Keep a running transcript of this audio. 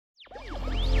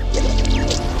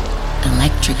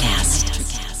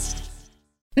NutraCast.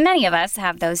 Many of us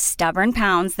have those stubborn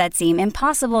pounds that seem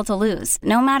impossible to lose,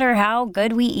 no matter how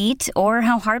good we eat or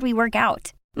how hard we work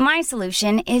out. My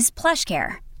solution is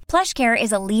PlushCare. PlushCare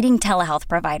is a leading telehealth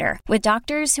provider with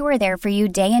doctors who are there for you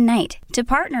day and night to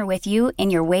partner with you in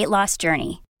your weight loss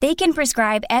journey. They can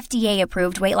prescribe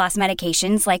FDA-approved weight loss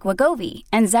medications like Wegovy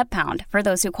and Zepbound for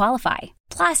those who qualify.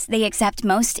 Plus, they accept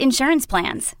most insurance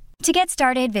plans. To get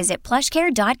started, visit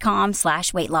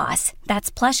plushcare.com/weightloss.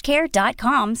 That's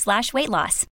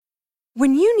plushcare.com/weightloss.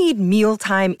 When you need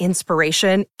mealtime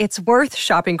inspiration, it's worth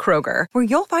shopping Kroger, where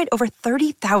you'll find over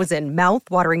 30,000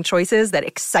 mouth-watering choices that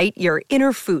excite your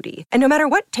inner foodie. And no matter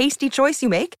what tasty choice you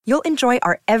make, you'll enjoy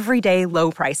our everyday low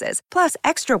prices, plus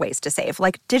extra ways to save,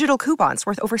 like digital coupons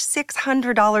worth over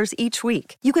 $600 each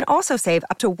week. You can also save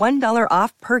up to $1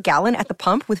 off per gallon at the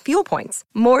pump with fuel points.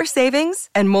 More savings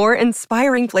and more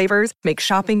inspiring flavors make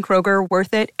shopping Kroger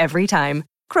worth it every time.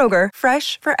 Kroger,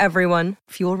 fresh for everyone.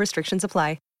 Fuel restrictions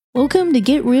apply. Welcome to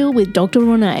Get Real with Dr.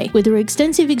 Renee. With her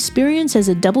extensive experience as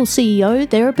a double CEO,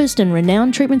 therapist, and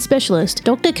renowned treatment specialist,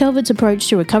 Dr. Calvert's approach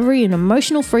to recovery and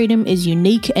emotional freedom is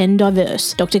unique and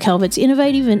diverse. Dr. Calvert's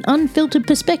innovative and unfiltered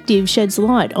perspective sheds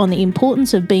light on the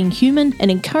importance of being human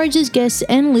and encourages guests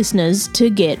and listeners to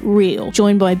get real.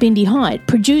 Joined by Bindi Hyde,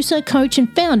 producer, coach,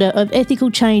 and founder of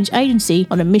Ethical Change Agency,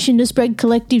 on a mission to spread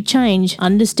collective change,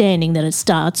 understanding that it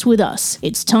starts with us.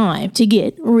 It's time to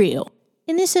get real.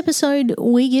 In this episode,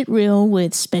 we get real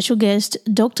with special guest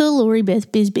Dr. Laurie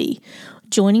Beth Bisbee,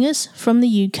 joining us from the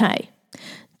UK.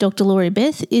 Dr. Laurie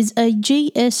Beth is a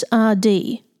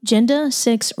GSRD, Gender,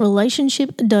 Sex,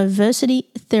 Relationship, Diversity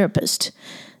Therapist,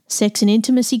 sex and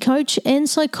intimacy coach and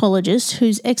psychologist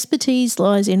whose expertise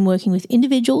lies in working with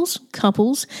individuals,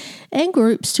 couples, and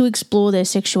groups to explore their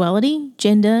sexuality,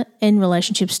 gender, and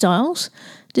relationship styles,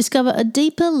 discover a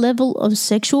deeper level of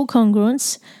sexual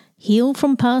congruence, heal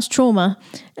from past trauma,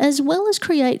 as well as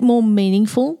create more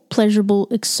meaningful, pleasurable,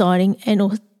 exciting, and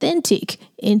authentic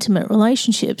intimate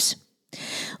relationships.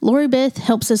 Laurie Beth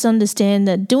helps us understand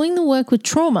that doing the work with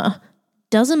trauma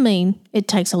doesn't mean it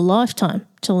takes a lifetime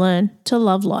to learn to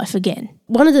love life again.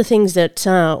 One of the things that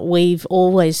we've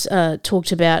always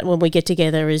talked about when we get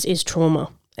together is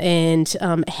trauma and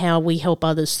how we help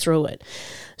others through it.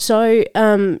 So,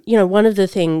 one of the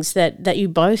things that you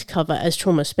both cover as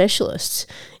trauma specialists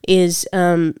is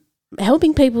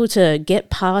helping people to get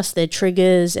past their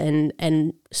triggers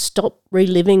and stop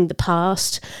reliving the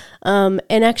past and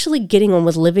actually getting on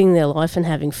with living their life and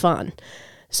having fun.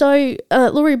 So,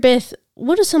 Laurie Beth,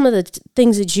 what are some of the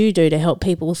things that you do to help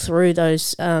people through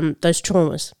those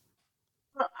traumas?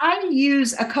 Well, I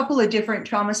use a couple of different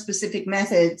trauma-specific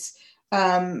methods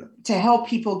to help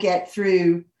people get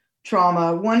through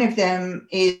trauma. One of them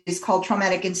is called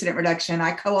traumatic incident reduction.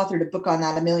 I co-authored a book on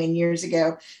that a million years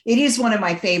ago. It is one of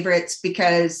my favorites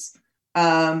because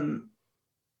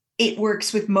it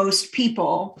works with most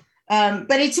people,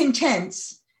 but it's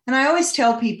intense. And I always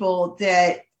tell people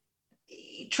that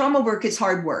trauma work is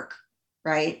hard work,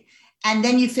 right? And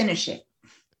then you finish it.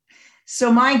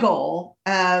 So my goal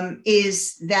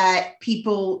is that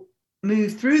people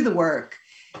move through the work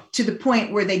to the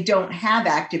point where they don't have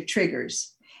active triggers.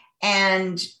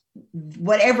 And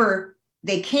whatever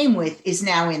they came with is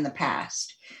now in the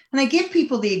past. And I give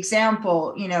people the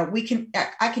example,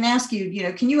 I can ask you,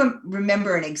 can you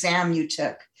remember an exam you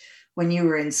took when you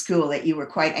were in school that you were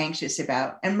quite anxious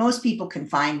about? And most people can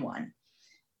find one.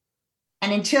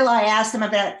 And until I ask them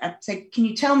about it, I say, can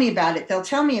you tell me about it? They'll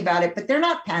tell me about it, but they're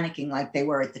not panicking like they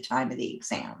were at the time of the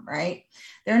exam, right?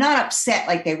 They're not upset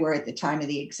like they were at the time of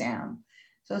the exam.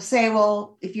 So say,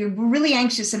 well, if you're really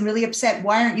anxious and really upset,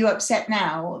 why aren't you upset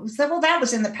now? Well, that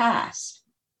was in the past.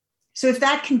 So if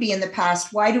that can be in the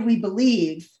past, why do we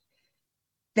believe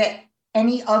that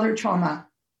any other trauma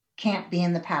can't be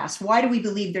in the past? Why do we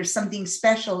believe there's something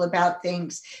special about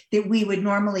things that we would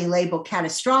normally label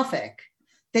catastrophic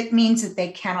that means that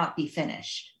they cannot be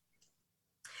finished?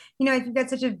 I think that's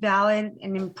such a valid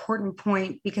and important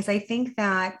point, because I think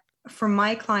that for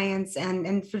my clients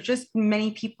and for just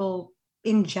many people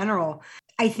in general,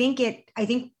 I think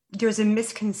there's a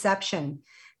misconception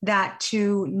that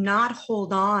to not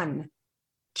hold on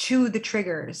to the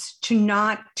triggers, to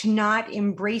not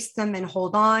embrace them and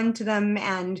hold on to them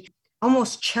and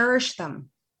almost cherish them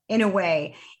in a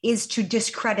way, is to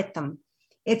discredit them.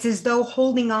 It's as though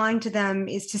holding on to them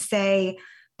is to say,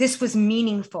 this was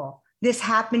meaningful. This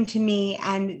happened to me,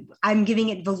 and I'm giving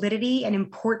it validity and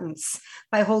importance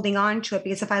by holding on to it.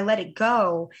 Because if I let it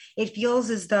go, it feels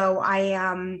as though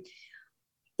I'm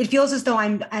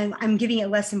giving it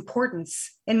less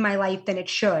importance in my life than it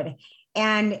should.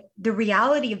 And the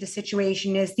reality of the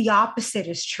situation is the opposite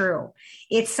is true.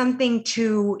 It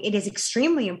is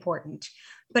extremely important,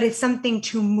 but it's something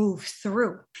to move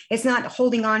through. It's not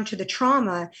holding on to the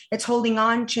trauma, it's holding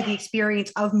on to the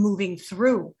experience of moving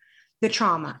through the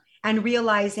trauma and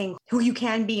realizing who you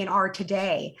can be and are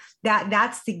today.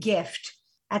 That's the gift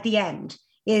at the end,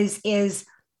 is the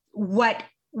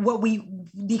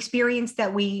experience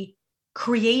that we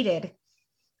created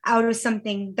out of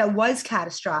something that was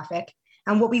catastrophic,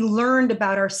 and what we learned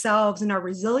about ourselves and our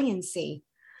resiliency.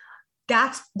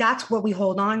 That's what we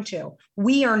hold on to.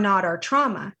 We are not our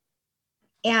trauma.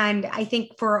 And I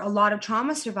think for a lot of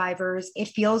trauma survivors, it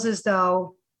feels as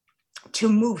though to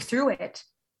move through it,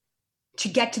 to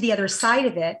get to the other side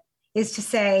of it, is to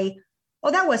say,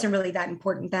 oh, that wasn't really that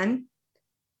important then.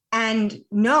 And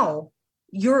no,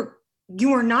 you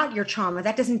are not your trauma.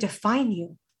 That doesn't define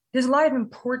you. There's a lot of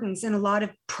importance and a lot of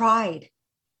pride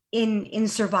in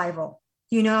survival,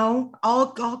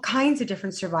 all kinds of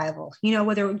different survival,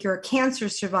 whether you're a cancer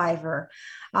survivor,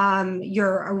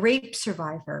 you're a rape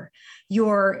survivor,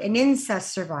 you're an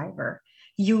incest survivor,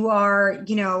 you're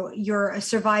a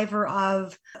survivor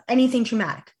of anything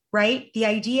traumatic, right? The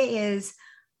idea is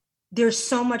there's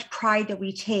so much pride that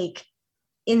we take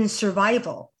in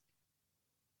survival.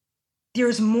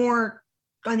 There's more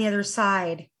on the other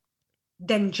side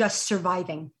than just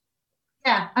surviving.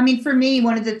 Yeah. I mean, for me,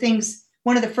 one of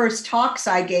the first talks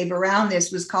I gave around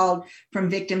this was called From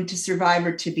Victim to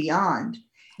Survivor to Beyond.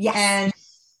 Yes. And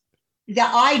the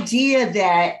idea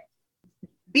that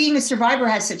being a survivor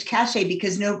has such cachet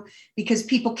because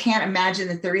people can't imagine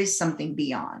that there is something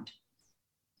beyond,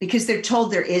 because they're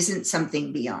told there isn't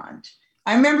something beyond.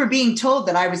 I remember being told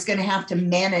that I was going to have to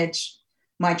manage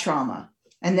my trauma,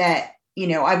 and that,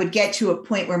 I would get to a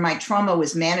point where my trauma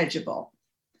was manageable,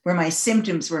 where my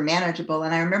symptoms were manageable.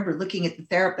 And I remember looking at the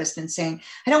therapist and saying,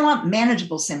 I don't want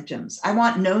manageable symptoms. I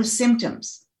want no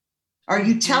symptoms. Are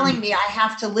you telling me I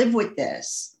have to live with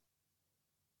this?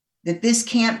 That this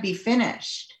can't be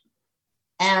finished?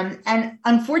 And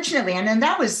unfortunately, and then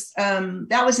that was in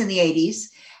the 80s.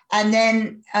 And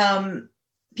then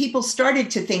people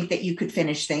started to think that you could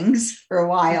finish things for a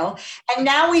while. And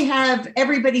now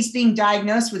everybody's being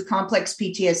diagnosed with complex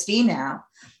PTSD now.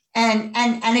 And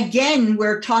again,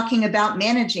 we're talking about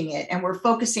managing it, and we're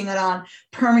focusing it on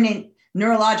permanent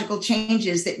neurological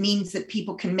changes. That means that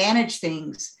people can manage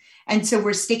things. And so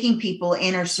we're sticking people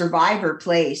in a survivor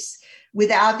place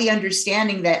without the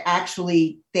understanding that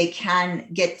actually they can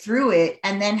get through it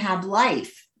and then have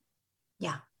life.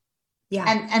 Yeah. Yeah.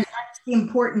 And that's the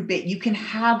important bit. You can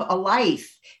have a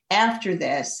life after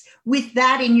this with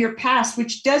that in your past,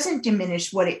 which doesn't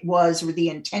diminish what it was or the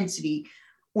intensity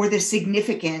or the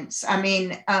significance. I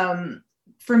mean,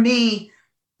 for me,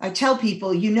 I tell people,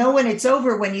 when it's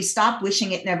over, when you stop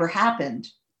wishing it never happened.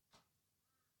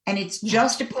 And it's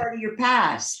just a part of your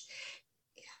past.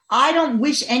 I don't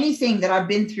wish anything that I've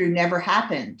been through never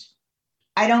happened.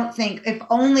 I don't think, if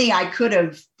only I could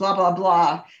have, blah, blah,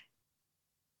 blah.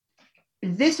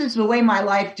 This is the way my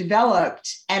life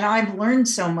developed. And I've learned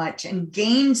so much and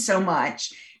gained so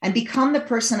much and become the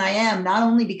person I am, not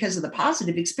only because of the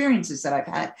positive experiences that I've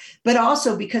had, but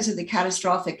also because of the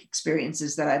catastrophic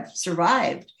experiences that I've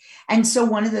survived. And so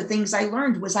one of the things I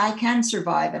learned was I can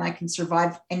survive, and I can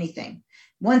survive anything.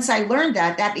 Once I learned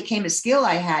that became a skill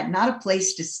I had, not a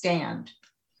place to stand.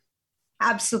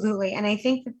 Absolutely. And I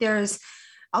think that there's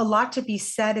a lot to be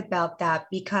said about that,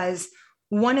 because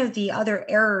one of the other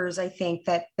errors I think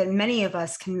that many of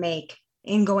us can make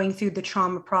in going through the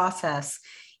trauma process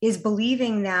is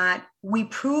believing that we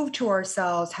prove to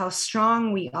ourselves how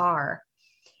strong we are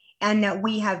and that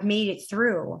we have made it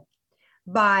through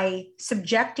by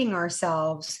subjecting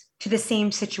ourselves to the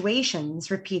same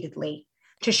situations repeatedly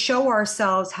to show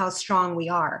ourselves how strong we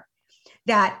are,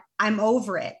 that I'm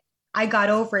over it. I got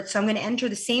over it. So I'm going to enter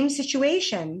the same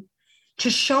situation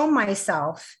to show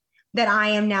myself that I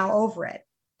am now over it.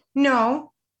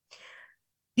 No,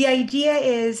 the idea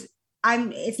is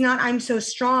it's not I'm so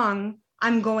strong,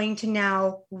 I'm going to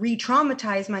now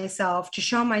re-traumatize myself to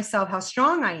show myself how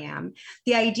strong I am.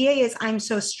 The idea is I'm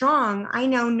so strong, I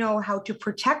now know how to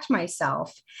protect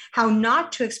myself, how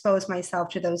not to expose myself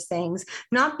to those things,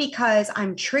 not because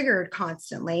I'm triggered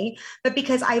constantly, but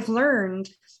because I've learned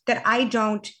that I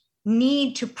don't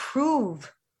need to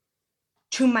prove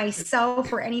to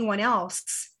myself or anyone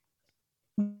else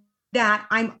that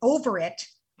I'm over it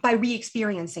by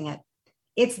re-experiencing it.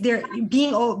 It's there.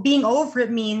 Being over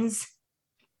it means,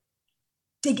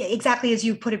 exactly as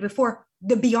you put it before,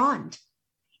 the beyond.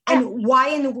 And why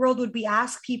in the world would we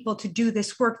ask people to do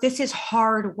this work? This is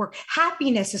hard work.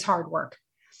 Happiness is hard work.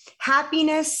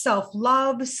 happiness,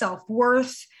 self-love,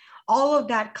 self-worth, all of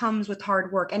that comes with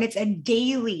hard work. And it's a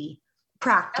daily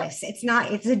practice.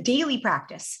 It's a daily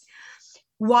practice.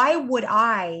 Why would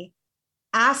I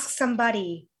ask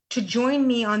somebody to join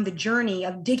me on the journey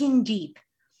of digging deep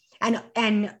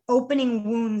and opening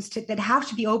wounds that have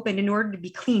to be opened in order to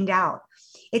be cleaned out?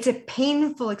 It's a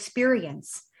painful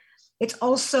experience. It's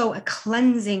also a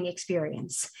cleansing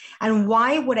experience. And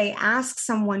why would I ask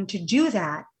someone to do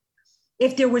that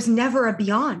if there was never a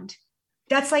beyond?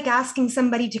 That's like asking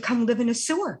somebody to come live in a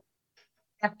sewer.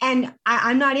 And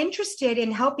I'm not interested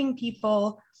in helping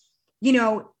people,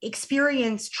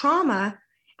 experience trauma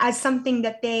as something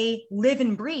that they live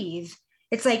and breathe.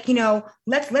 It's like,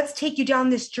 let's take you down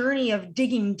this journey of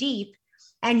digging deep,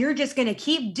 and you're just going to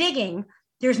keep digging.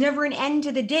 There's never an end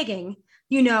to the digging,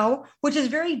 which is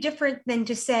very different than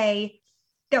to say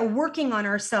that working on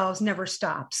ourselves never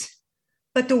stops.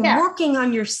 But the working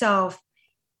on yourself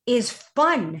is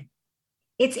fun.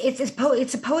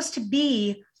 It's supposed to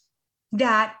be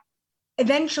that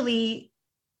eventually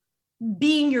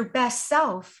being your best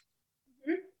self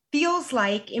feels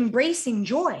like embracing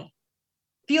joy,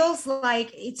 feels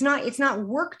like it's not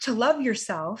work to love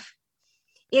yourself.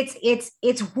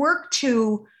 It's work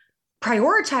to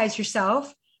prioritize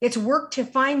yourself. It's work to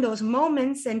find those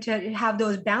moments and to have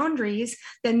those boundaries.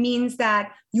 That means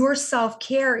that your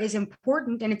self-care is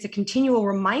important, and it's a continual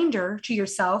reminder to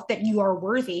yourself that you are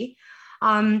worthy.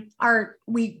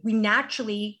 We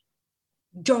naturally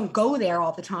don't go there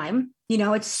all the time.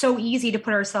 It's so easy to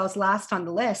put ourselves last on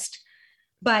the list,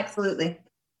 but absolutely.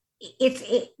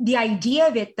 The idea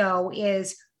of it though,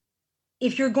 is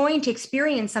if you're going to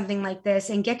experience something like this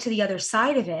and get to the other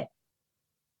side of it,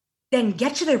 then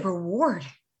get to the reward.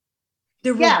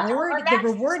 The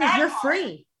reward is you're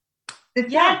free. The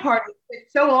sad part is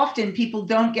that so often people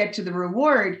don't get to the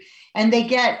reward, and they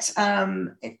get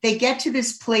to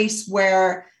this place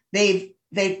where they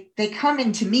come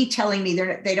into me telling me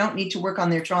they don't need to work on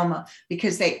their trauma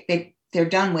because they're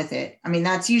done with it. I mean,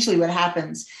 that's usually what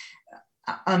happens.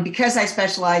 Because I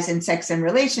specialize in sex and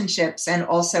relationships, and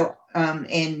also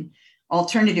in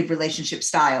alternative relationship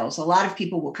styles, a lot of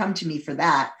people will come to me for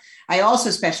that. I also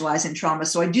specialize in trauma,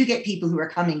 so I do get people who are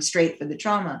coming straight for the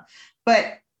trauma.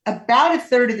 But about a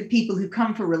third of the people who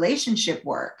come for relationship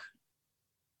work,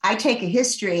 I take a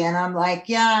history and I'm like,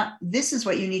 yeah, this is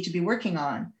what you need to be working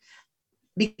on,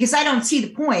 because I don't see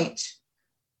the point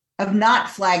of not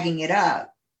flagging it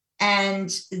up.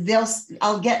 And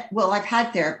I've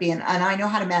had therapy and I know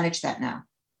how to manage that now.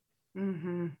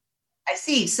 Mm-hmm. I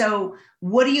see. So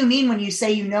what do you mean when you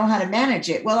say you know how to manage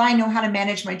it? Well, I know how to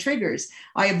manage my triggers.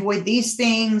 I avoid these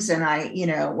things. And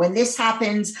when this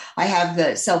happens, I have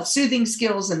the self-soothing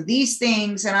skills and these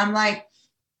things. And I'm like,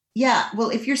 yeah, well,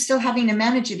 if you're still having to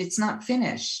manage it, it's not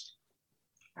finished.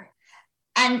 Right.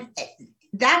 And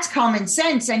that's common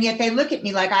sense. And yet they look at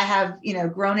me like I have,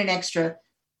 grown an extra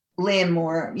limb,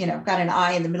 or, got an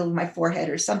eye in the middle of my forehead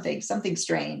or something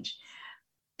strange.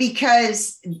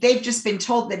 Because they've just been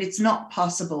told that it's not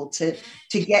possible to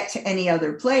get to any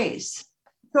other place.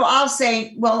 So I'll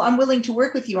say, well, I'm willing to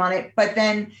work with you on it, but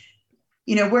then,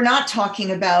 we're not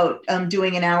talking about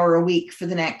doing an hour a week for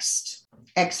the next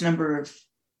X number of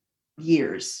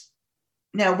years.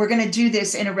 No, we're going to do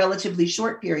this in a relatively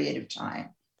short period of time.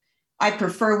 I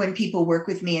prefer when people work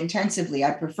with me intensively.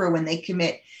 I prefer when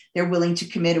they're willing to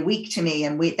commit a week to me,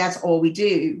 and that's all we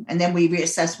do. And then we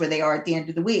reassess where they are at the end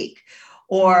of the week.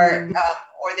 Or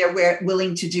they're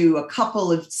willing to do a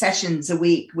couple of sessions a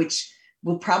week, which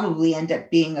will probably end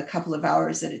up being a couple of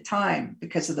hours at a time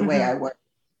because of the way I work.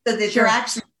 So that they're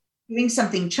actually doing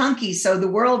something chunky, so the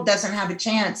world doesn't have a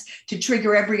chance to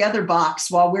trigger every other box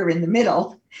while we're in the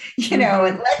middle, and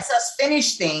lets us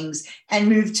finish things and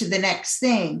move to the next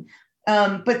thing.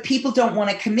 But people don't want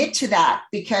to commit to that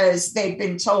because they've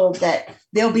been told that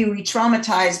they'll be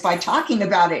re-traumatized by talking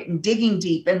about it and digging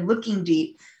deep and looking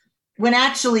deep, when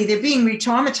actually they're being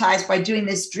re-traumatized by doing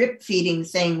this drip feeding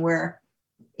thing where,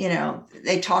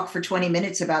 they talk for 20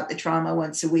 minutes about the trauma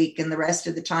once a week, and the rest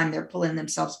of the time they're pulling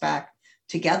themselves back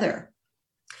together.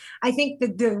 I think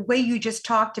that the way you just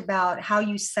talked about how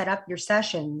you set up your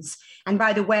sessions, and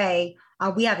by the way,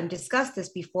 we haven't discussed this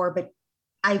before, but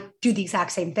I do the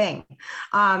exact same thing.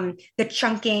 The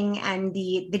chunking and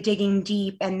the digging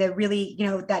deep and the really,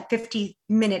 that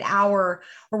 50-minute hour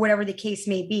or whatever the case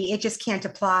may be, it just can't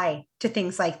apply to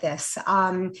things like this.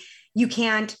 You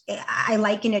can't, I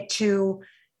liken it to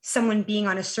someone being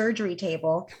on a surgery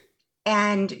table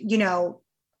and,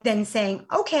 then saying,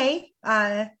 okay,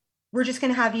 we're just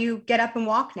going to have you get up and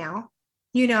walk now.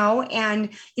 and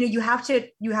you have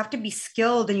to be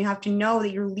skilled, and you have to know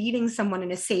that you're leading someone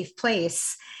in a safe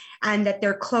place, and that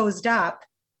they're closed up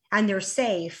and they're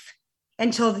safe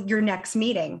until your next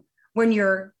meeting, when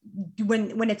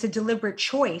it's a deliberate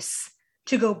choice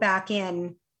to go back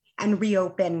in and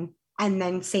reopen and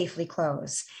then safely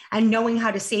close, and knowing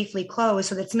how to safely close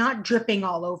so that it's not dripping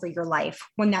all over your life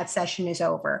when that session is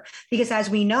over. Because as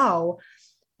we know,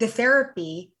 the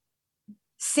therapy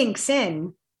sinks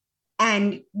in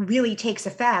and really takes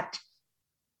effect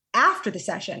after the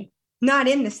session, not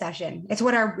in the session. It's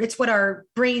what our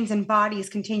brains and bodies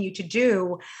continue to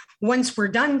do once we're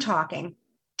done talking.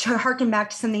 To harken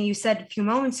back to something you said a few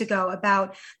moments ago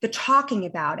about the talking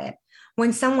about it.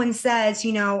 When someone says,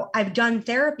 I've done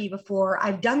therapy before,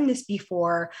 I've done this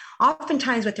before,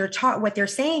 oftentimes what they're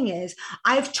saying is,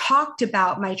 I've talked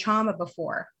about my trauma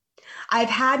before.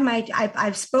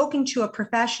 I've spoken to a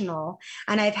professional,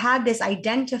 and I've had this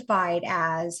identified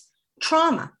as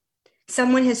trauma.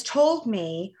 Someone has told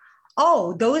me,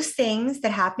 oh, those things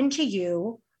that happened to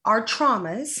you are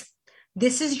traumas.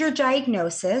 This is your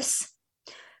diagnosis: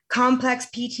 complex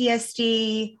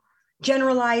PTSD,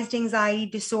 generalized anxiety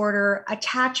disorder,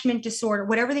 attachment disorder,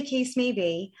 whatever the case may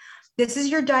be. This is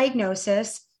your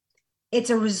diagnosis. It's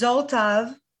a result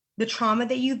of the trauma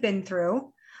that you've been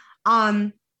through.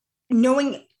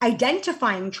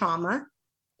 Identifying trauma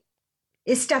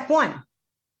is step one.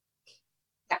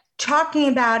 Talking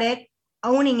about it,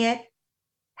 owning it,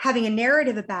 having a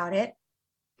narrative about it,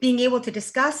 being able to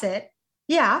discuss it.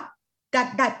 Yeah,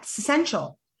 that's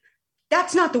essential.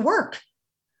 That's not the work.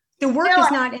 The work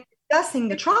is not in discussing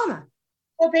the trauma.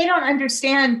 Well, they don't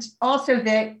understand also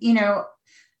that,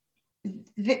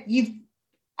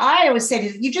 I always say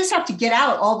that you just have to get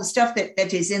out all the stuff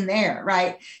that is in there,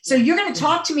 right? So you're going to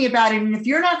talk to me about it. And if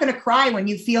you're not going to cry when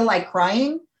you feel like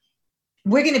crying,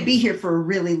 we're going to be here for a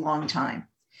really long time,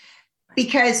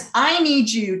 because I need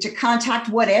you to contact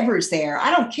whatever's there.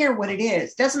 I don't care what it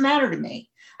is. Doesn't matter to me.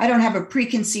 I don't have a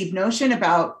preconceived notion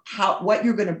about what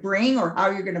you're going to bring or how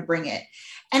you're going to bring it.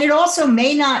 And it also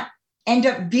may not end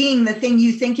up being the thing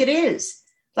you think it is.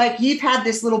 Like, you've had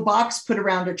this little box put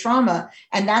around a trauma,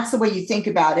 and that's the way you think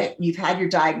about it. You've had your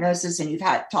diagnosis and you've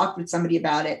talked with somebody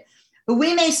about it, but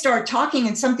we may start talking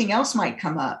and something else might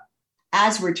come up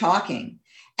as we're talking.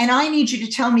 And I need you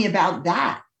to tell me about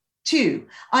that too.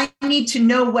 I need to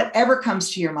know whatever comes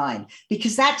to your mind,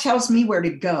 because that tells me where to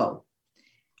go.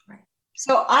 Right.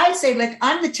 So I say, like,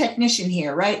 I'm the technician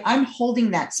here, right? I'm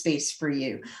holding that space for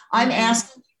you. I'm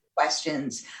asking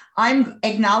questions. I'm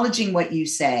acknowledging what you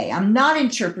say. I'm not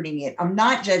interpreting it. I'm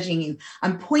not judging you.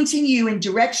 I'm pointing you in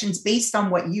directions based on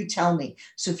what you tell me.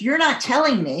 So if you're not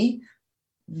telling me,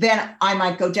 then I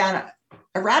might go down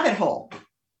a rabbit hole.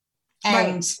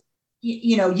 And, right.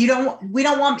 We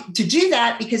don't want to do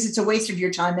that, because it's a waste of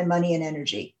your time and money and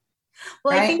energy.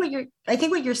 Well, right? I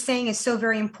think what you're saying is so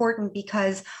very important,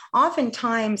 because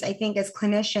oftentimes I think as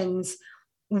clinicians,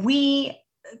 we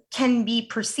can be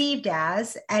perceived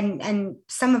as, and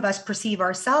some of us perceive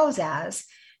ourselves as,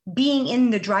 being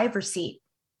in the driver's seat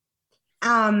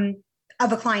of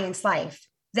a client's life,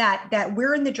 that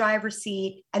we're in the driver's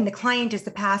seat and the client is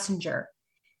the passenger.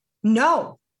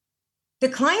 No, the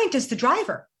client is the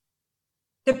driver.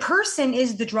 The person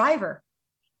is the driver.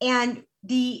 And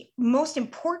the most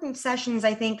important sessions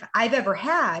I think I've ever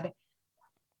had,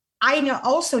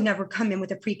 also never come in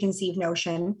with a preconceived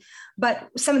notion, but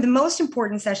some of the most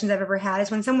important sessions I've ever had is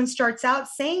when someone starts out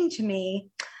saying to me,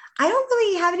 I don't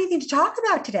really have anything to talk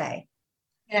about today.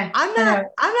 Yeah, I'm not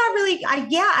really,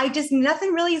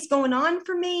 nothing really is going on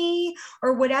for me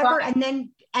or whatever. Well,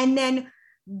 and then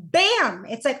bam,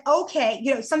 it's like,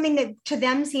 okay, something that to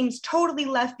them seems totally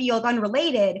left field,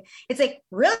 unrelated. It's like,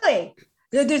 really?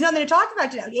 There's nothing to talk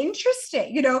about today.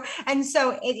 Interesting, And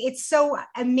so it's so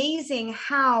amazing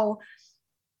how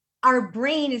our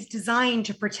brain is designed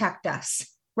to protect us,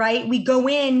 right? We go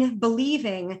in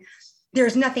believing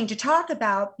there's nothing to talk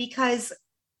about, because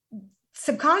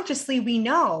subconsciously we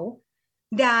know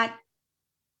that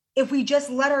if we just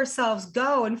let ourselves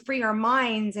go and free our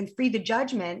minds and free the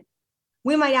judgment,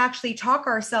 we might actually talk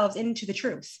ourselves into the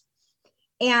truth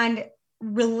and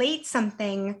relate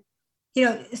something.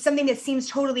 Something that seems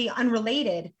totally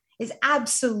unrelated is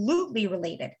absolutely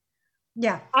related.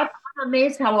 Yeah. I'm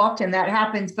amazed how often that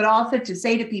happens, but also to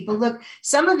say to people, look,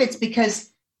 some of it's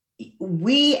because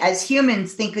we as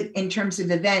humans think in terms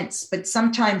of events, but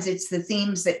sometimes it's the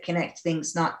themes that connect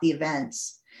things, not the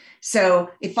events. So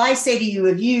if I say to you,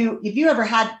 if you ever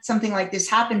had something like this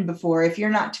happen before, if you're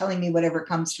not telling me whatever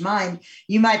comes to mind,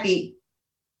 you might be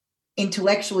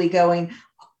intellectually going,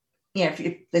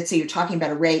 if let's say you're talking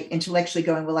about a rape, intellectually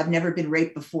going, well, I've never been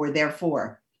raped before,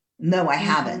 therefore, no, I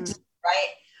haven't, right?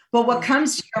 But what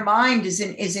comes to your mind is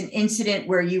an incident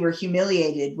where you were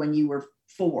humiliated when you were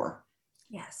 4.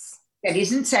 Yes. That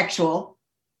isn't sexual,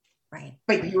 right?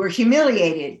 But you were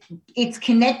humiliated. It's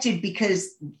connected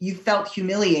because you felt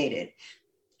humiliated.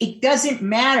 It doesn't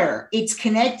matter. It's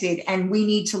connected, and we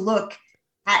need to look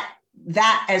at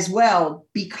that as well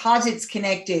because it's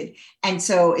connected. And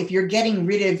so if you're getting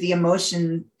rid of the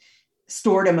emotion,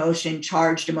 stored emotion,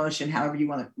 charged emotion, however you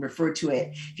want to refer to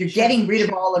it, if you're getting rid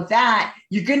of all of that,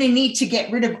 you're going to need to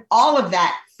get rid of all of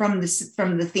that from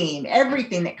the theme,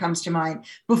 everything that comes to mind,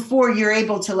 before you're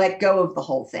able to let go of the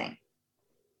whole thing.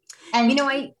 And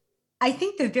I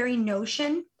think the very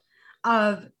notion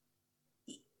of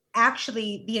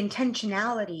actually the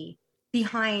intentionality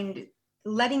behind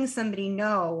letting somebody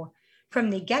know from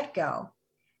the get-go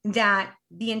that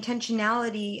the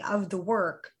intentionality of the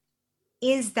work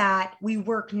is that we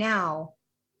work now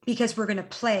because we're going to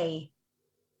play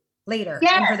later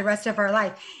and for the rest of our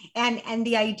life. And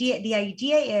the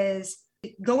idea is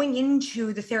going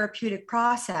into the therapeutic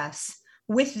process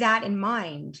with that in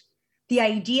mind, the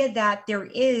idea that there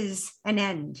is an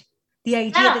end, the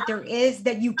idea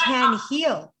that you can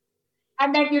heal.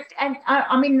 And then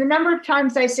I mean, the number of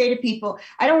times I say to people,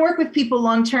 I don't work with people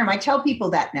long-term. I tell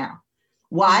people that now.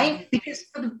 Why? Because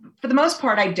for the most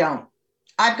part, I don't.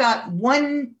 I've got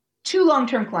 2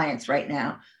 long-term clients right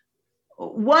now.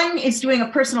 One is doing a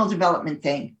personal development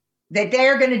thing that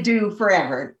they're going to do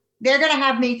forever. They're going to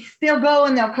have me, they'll go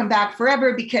and they'll come back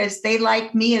forever because they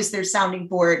like me as their sounding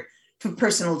board for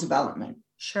personal development.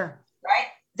 Sure. Right?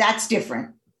 That's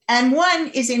different. And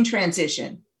one is in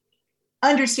transition.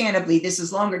 Understandably, this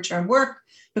is longer term work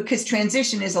because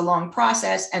transition is a long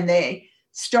process, and they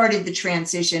started the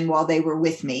transition while they were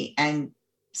with me. And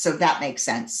so that makes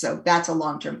sense. So that's a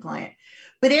long-term client.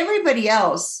 But everybody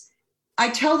else,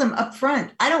 I tell them up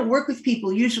front, I don't work with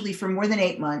people usually for more than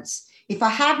 8 months. If I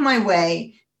have my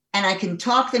way and I can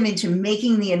talk them into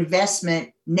making the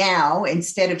investment now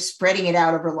instead of spreading it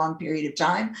out over a long period of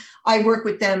time, I work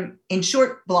with them in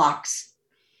short blocks.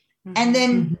 And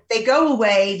then they go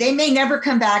away. They may never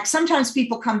come back. Sometimes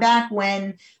people come back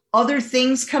when other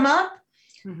things come up.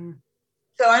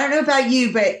 So I don't know about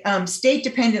you, but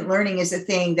state-dependent learning is a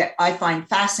thing that I find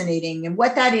fascinating. And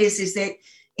what that is that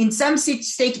in some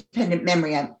state-dependent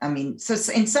memory, so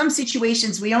in some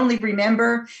situations, we only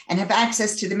remember and have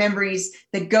access to the memories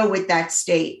that go with that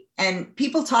state. And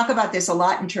people talk about this a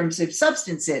lot in terms of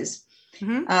substances.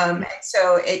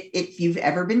 So if you've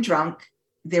ever been drunk,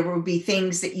 there will be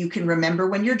things that you can remember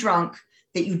when you're drunk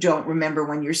that you don't remember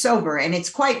when you're sober. And it's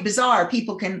quite bizarre.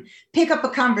 People can pick up a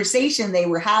conversation they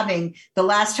were having the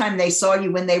last time they saw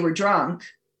you when they were drunk.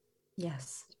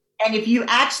 Yes. And if you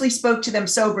actually spoke to them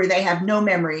sober, they have no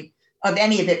memory of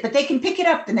any of it, but they can pick it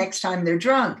up the next time they're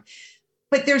drunk.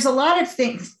 But there's a lot of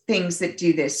things that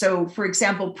do this. So for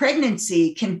example,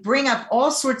 pregnancy can bring up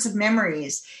all sorts of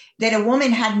memories that a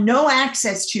woman had no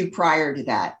access to prior to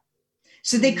that.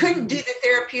 So they couldn't do the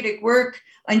therapeutic work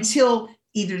until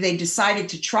either they decided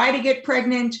to try to get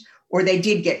pregnant or they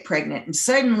did get pregnant. And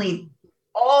suddenly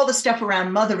all the stuff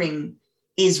around mothering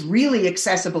is really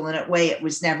accessible in a way it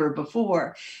was never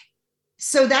before.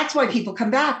 So that's why people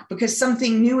come back, because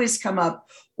something new has come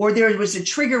up, or there was a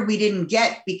trigger we didn't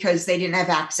get because they didn't have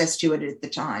access to it at the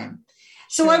time.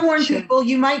 So I warn people,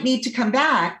 you might need to come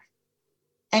back.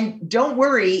 And don't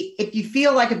worry, if you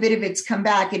feel like a bit of it's come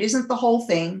back, it isn't the whole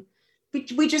thing.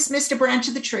 We just missed a branch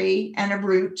of the tree and a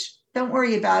root. Don't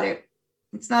worry about it.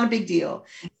 It's not a big deal.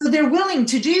 So they're willing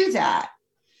to do that.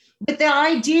 But the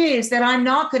idea is that I'm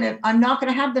not going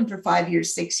to have them for 5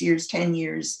 years, 6 years, 10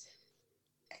 years.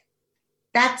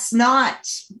 That's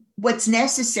not what's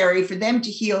necessary for them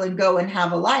to heal and go and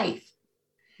have a life.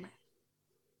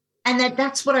 And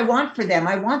that's what I want for them.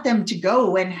 I want them to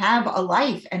go and have a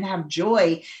life and have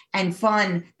joy and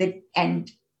fun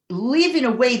and live in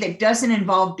a way that doesn't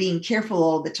involve being careful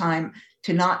all the time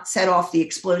to not set off the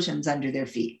explosions under their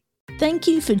feet. Thank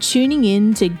you for tuning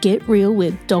in to Get Real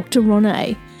with Dr.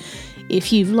 Renee.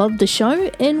 If you've loved the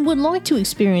show and would like to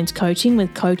experience coaching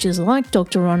with coaches like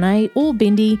Dr. Renee or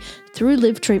Bindi through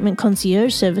Live Treatment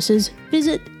Concierge Services,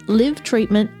 visit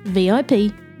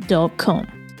livetreatmentvip.com.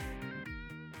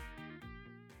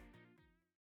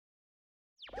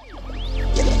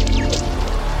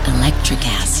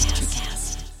 Electricast.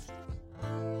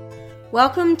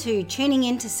 Welcome to Tuning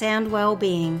Into Sound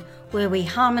Wellbeing, where we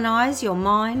harmonise your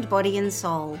mind, body and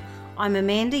soul. I'm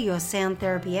Amanda, your sound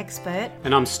therapy expert.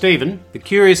 And I'm Stephen, the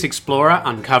curious explorer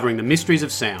uncovering the mysteries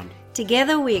of sound.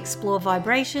 Together we explore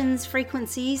vibrations,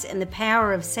 frequencies, and the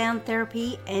power of sound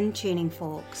therapy and tuning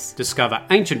forks. Discover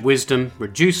ancient wisdom,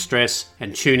 reduce stress,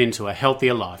 and tune into a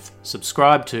healthier life.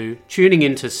 Subscribe to Tuning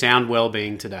Into Sound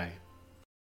Wellbeing today.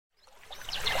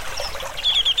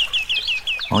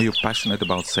 Are you passionate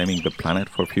about saving the planet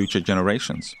for future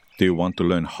generations? Do you want to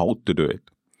learn how to do it?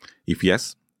 If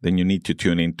yes, then you need to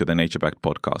tune in to the Nature Backed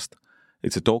podcast.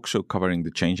 It's a talk show covering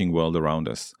the changing world around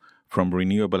us. From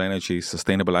renewable energy,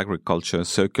 sustainable agriculture,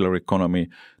 circular economy,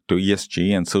 to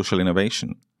ESG and social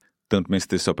innovation. Don't miss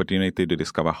this opportunity to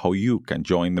discover how you can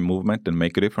join the movement and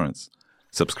make a difference.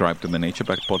 Subscribe to the Nature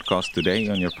Backed podcast today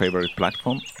on your favorite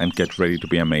platform and get ready to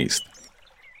be amazed.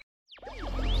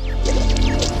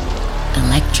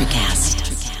 Electricast.